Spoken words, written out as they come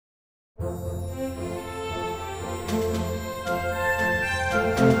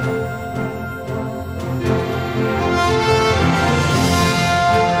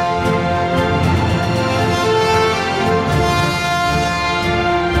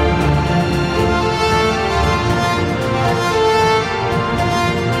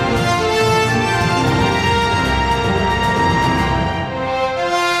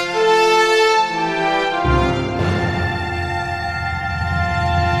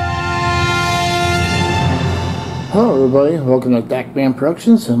Hello everybody, welcome to Dakman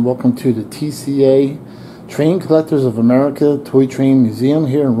Productions and welcome to the TCA Train Collectors of America Toy Train Museum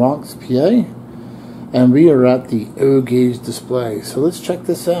here in Ronks, PA. And we are at the O-Gauge display. So let's check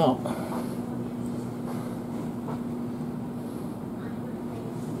this out.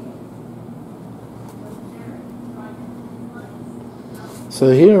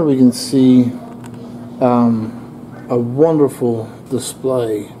 So here we can see a wonderful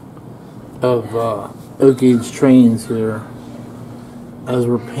display of O-Gauge trains here as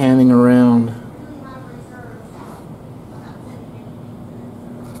we're panning around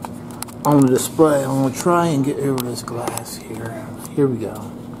on the display. I'm going to try and get over this glass here. Here we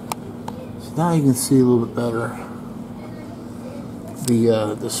go. So now you can see a little bit better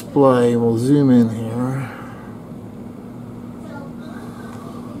the display. We'll zoom in here.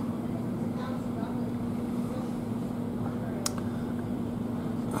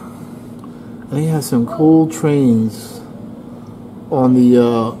 And he has some cool trains on the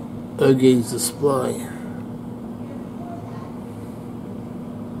O-Gauge display.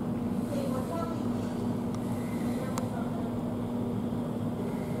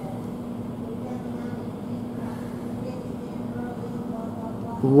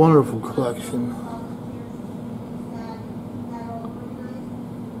 Wonderful collection.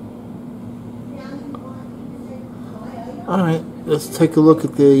 Alright, let's take a look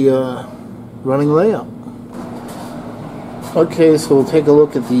at the running layout. Okay, so we'll take a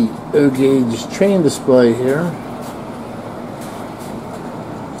look at the O-Gauge train display here.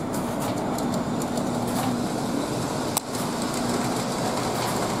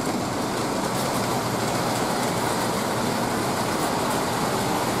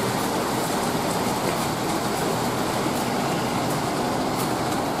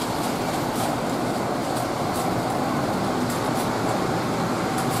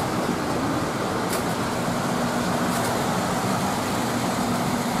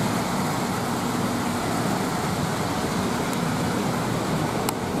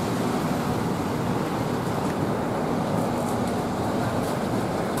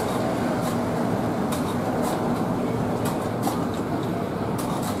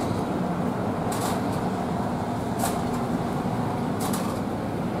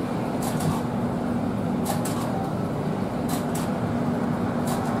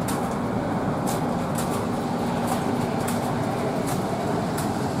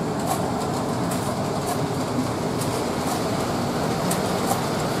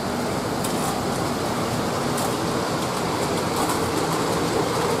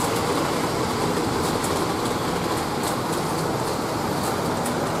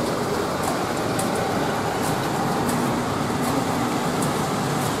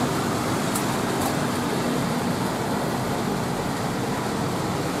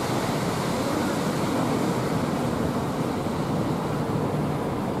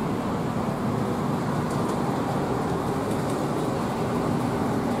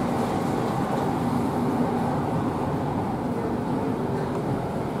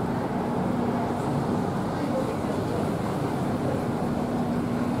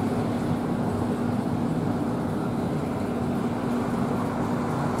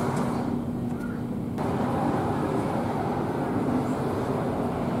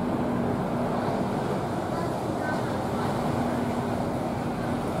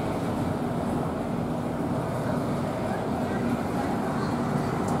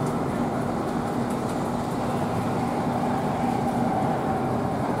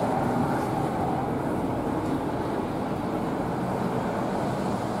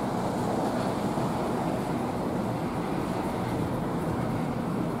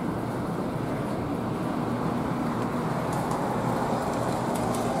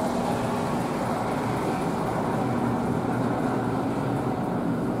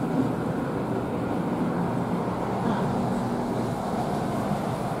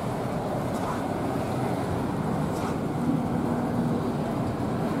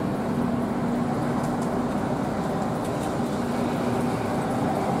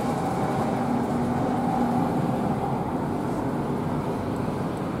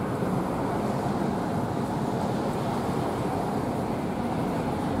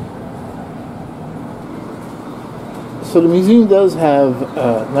 So the museum does have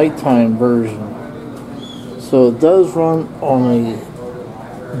a nighttime version. So it does run on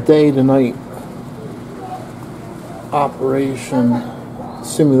a day-to-night operation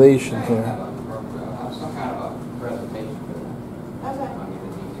simulation here.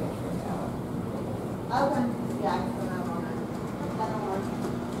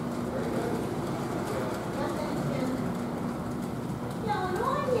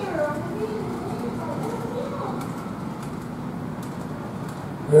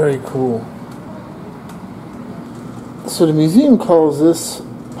 Very cool. So the museum calls this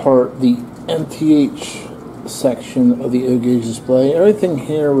part the MTH section of the O-Gauge display. Everything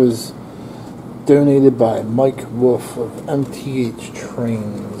here was donated by Mike Wolf of MTH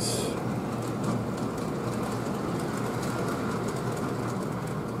Trains.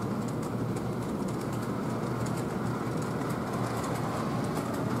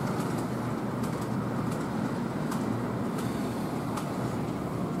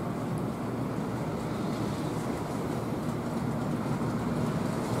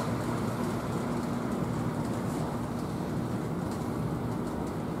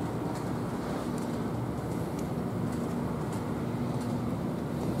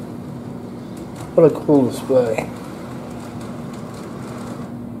 What a cool display.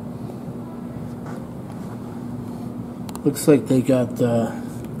 Looks like they got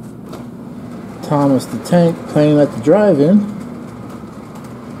Thomas the Tank playing at the drive-in.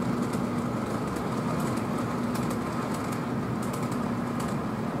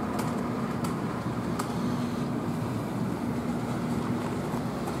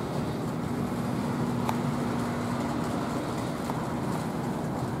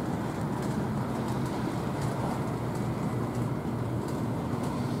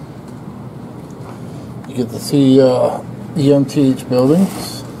 You get to see the MTH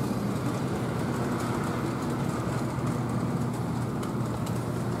buildings.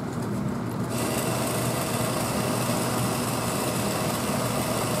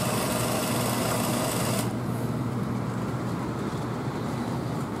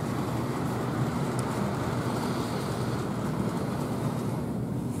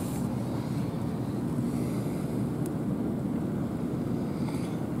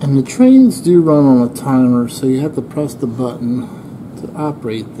 And the trains do run on a timer, so you have to press the button to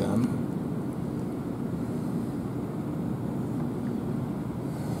operate them.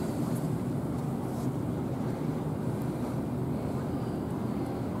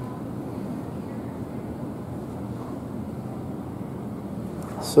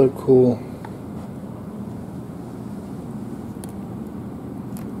 So cool.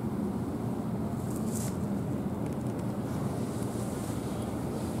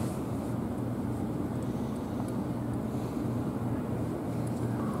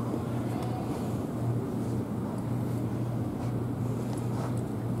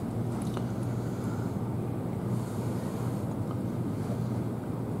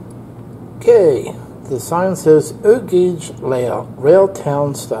 Okay, the sign says O-Gauge layout,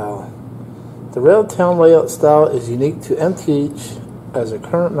 Railtown style. The Railtown layout style is unique to MTH as a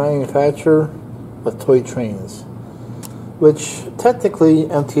current manufacturer of toy trains, which technically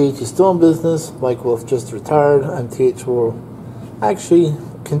MTH is still in business. Mike Wolf just retired. MTH will actually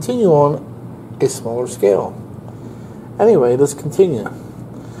continue on a smaller scale. Anyway, let's continue.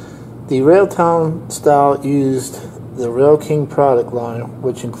 The Railtown style used the Rail King product line,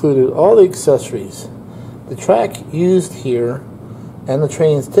 which included all the accessories. The track used here and the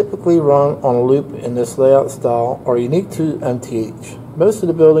trains typically run on a loop in this layout style are unique to MTH. Most of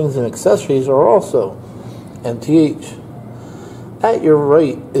the buildings and accessories are also MTH. At your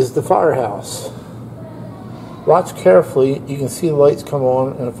right is the firehouse. Watch carefully. You can see the lights come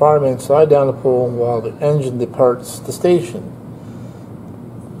on and the firemen slide down the pole while the engine departs the station.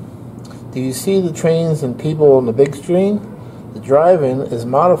 Do you see the trains and people on the big screen? The drive-in is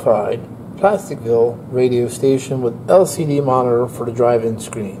modified Plasticville radio station with LCD monitor for the drive-in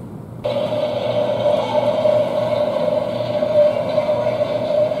screen.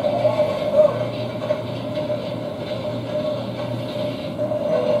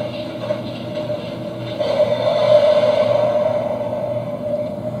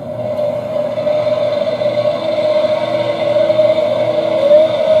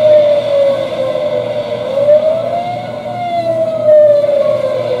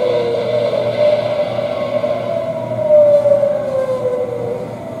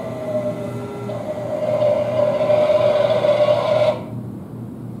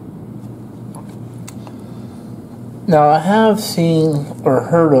 Now, I have seen or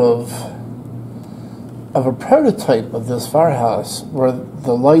heard of a prototype of this firehouse where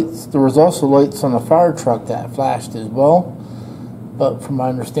the lights, there was also lights on the fire truck that flashed as well, but from my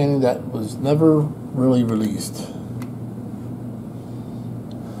understanding that was never really released.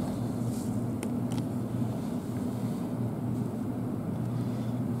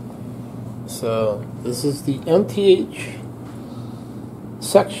 So this is the MTH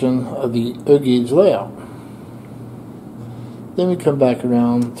section of the O-gauge layout. Then we come back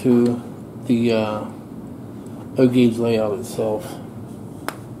around to the O-gauge layout itself.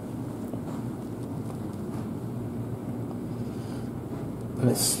 And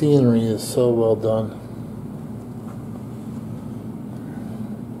the scenery is so well done.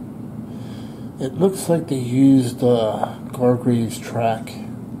 It looks like they used Gargrave's track.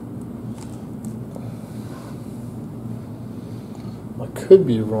 I could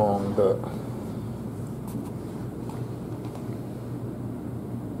be wrong, but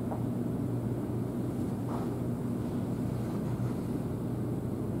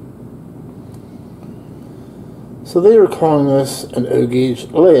so they were calling this an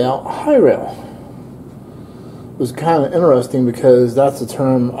O-gauge layout high rail. It was kind of interesting because that's the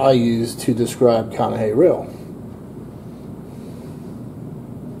term I use to describe Conahay rail.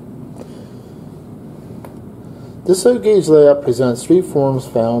 This O-gauge layout presents three forms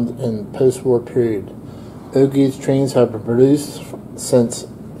found in post-war period. O-gauge trains have been produced since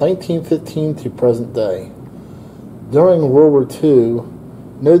 1915 to present day. During World War II,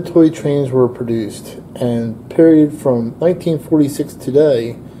 no toy trains were produced, and period from 1946 to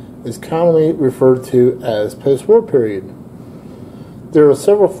today is commonly referred to as post-war period. There are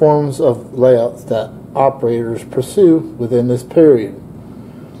several forms of layouts that operators pursue within this period.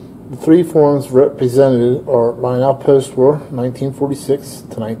 The three forms represented are line-out post-war, 1946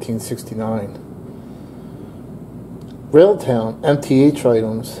 to 1969, Railtown, MTH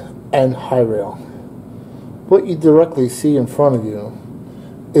items, and high rail. What you directly see in front of you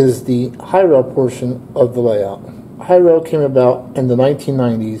is the high rail portion of the layout. High rail came about in the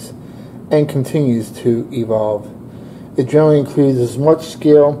 1990s and continues to evolve. It generally includes as much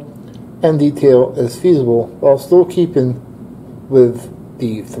scale and detail as feasible while still keeping with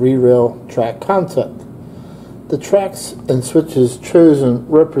the three-rail track concept. The tracks and switches chosen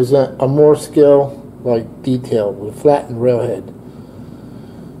represent a more scale-like detail with flattened railhead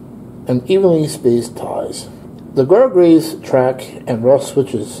and evenly spaced ties. The Gargrave's track and rail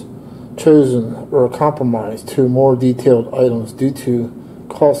switches chosen were a compromise to more detailed items due to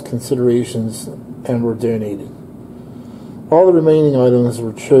cost considerations and were donated. All the remaining items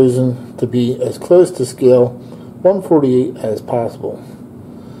were chosen to be as close to scale 1/48 as possible.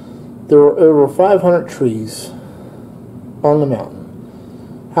 There were over 500 trees on the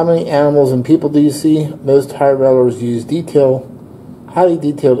mountain. How many animals and people do you see? Most high railers use highly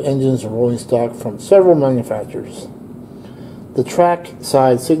detailed engines and rolling stock from several manufacturers. The track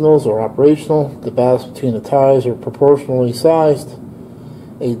side signals are operational. The ballasts between the ties are proportionally sized.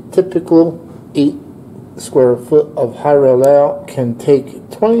 A typical 8 square foot of high rail layout can take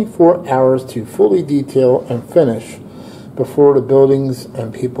 24 hours to fully detail and finish before the buildings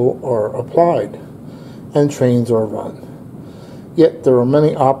and people are applied and trains are run. Yet there are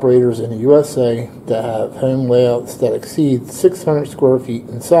many operators in the USA that have home layouts that exceed 600 square feet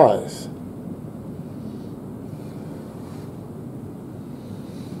in size.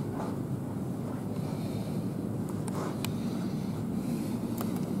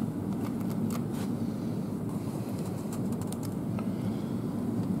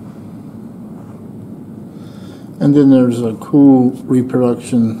 And then there's a cool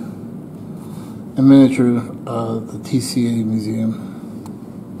reproduction, a miniature of the TCA museum.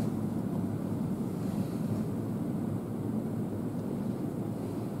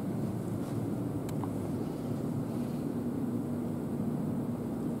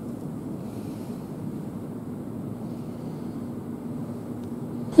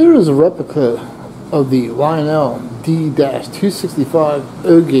 Here is a replica of the Lionel D-265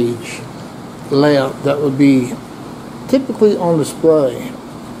 O-gauge layout that would be typically on display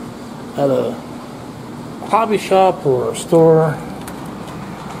at a hobby shop or a store.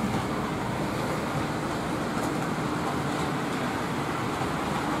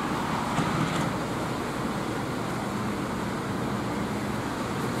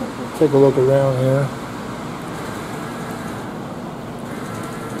 Take a look around here.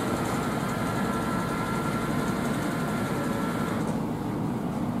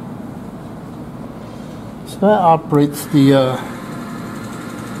 So that operates the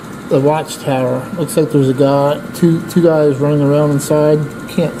watchtower. Looks like there's a guy, two guys running around inside.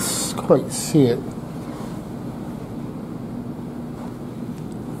 Can't quite see it.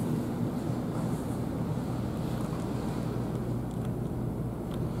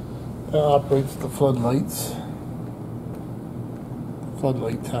 That operates the floodlights.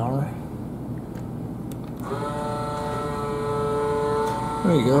 Floodlight tower.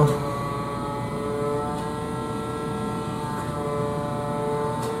 There you go.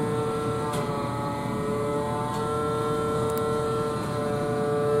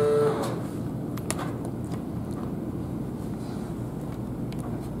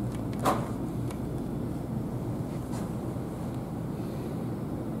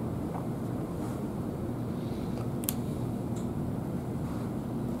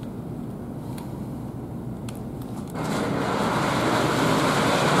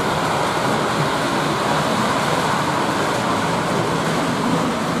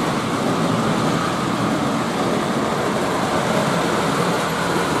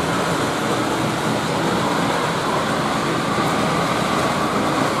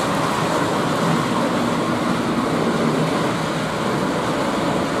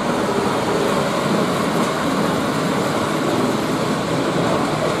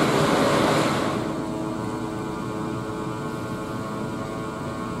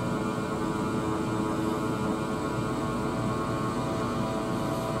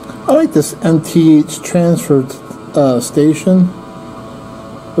 I like this MTH transfer station,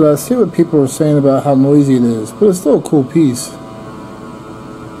 but I see what people are saying about how noisy it is, but it's still a cool piece.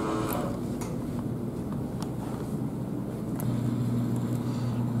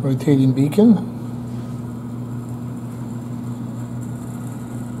 Rotating beacon.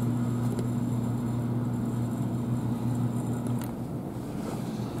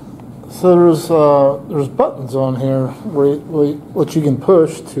 So there's buttons on here which you can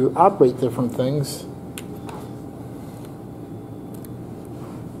push to operate different things.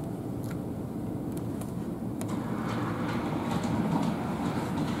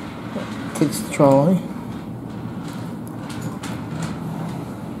 Takes the trolley.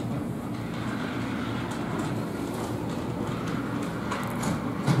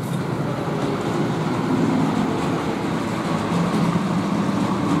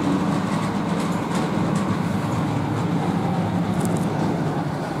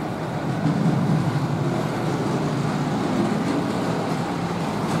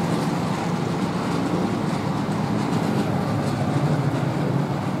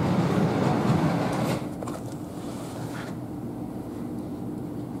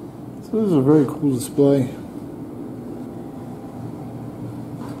 This is a very cool display.